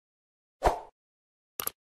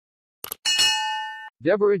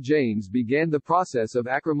Deborah James began the process of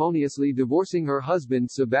acrimoniously divorcing her husband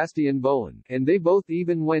Sebastian Bowen, and they both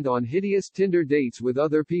even went on hideous Tinder dates with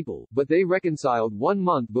other people, but they reconciled 1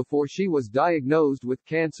 month before she was diagnosed with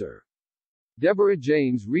cancer. Deborah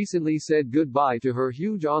James recently said goodbye to her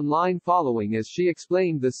huge online following as she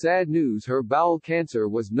explained the sad news: her bowel cancer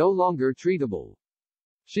was no longer treatable.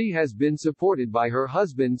 She has been supported by her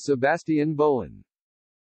husband Sebastian Bowen,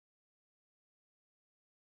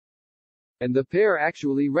 and the pair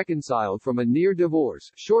actually reconciled from a near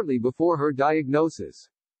divorce shortly before her diagnosis.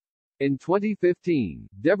 In 2015,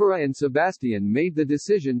 Deborah and Sebastian made the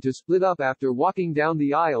decision to split up after walking down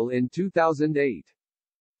the aisle in 2008.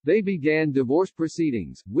 They began divorce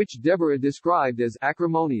proceedings, which Deborah described as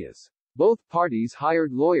acrimonious. Both parties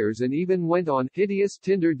hired lawyers and even went on hideous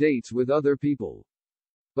Tinder dates with other people.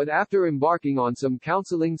 But after embarking on some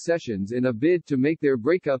counseling sessions in a bid to make their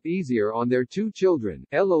breakup easier on their 2 children,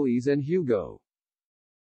 Eloise and Hugo,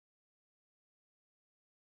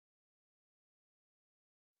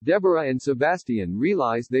 Deborah and Sebastian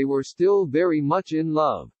realized they were still very much in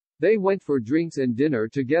love. They went for drinks and dinner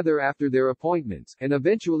together after their appointments, and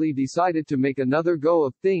eventually decided to make another go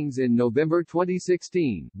of things in November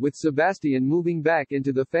 2016, with Sebastian moving back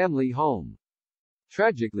into the family home.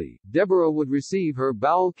 Tragically, Deborah would receive her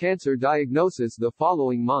bowel cancer diagnosis the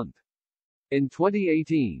following month. In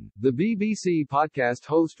 2018, the BBC podcast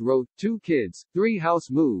host wrote, 2 kids, 3 house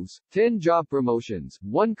moves, 10 job promotions,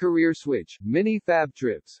 1 career switch, many fab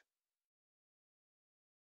trips,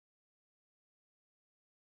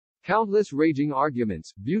 countless raging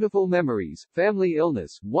arguments, beautiful memories, family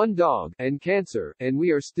illness, 1 dog, and cancer, and we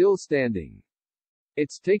are still standing.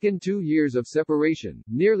 It's taken 2 years of separation,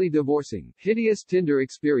 nearly divorcing, hideous Tinder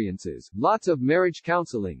experiences, lots of marriage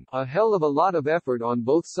counseling, a hell of a lot of effort on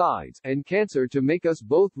both sides, and cancer to make us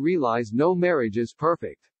both realize no marriage is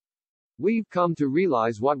perfect. We've come to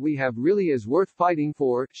realize what we have really is worth fighting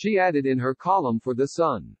for, she added in her column for The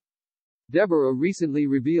Sun. Deborah recently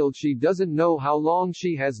revealed she doesn't know how long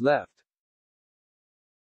she has left,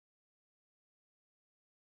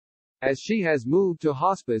 as she has moved to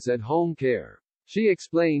hospice at home care. She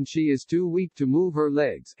explained she is too weak to move her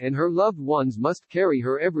legs, and her loved ones must carry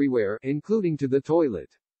her everywhere, including to the toilet.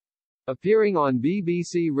 Appearing on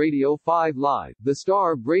BBC Radio 5 Live, the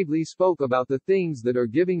star bravely spoke about the things that are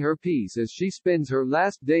giving her peace as she spends her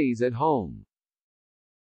last days at home.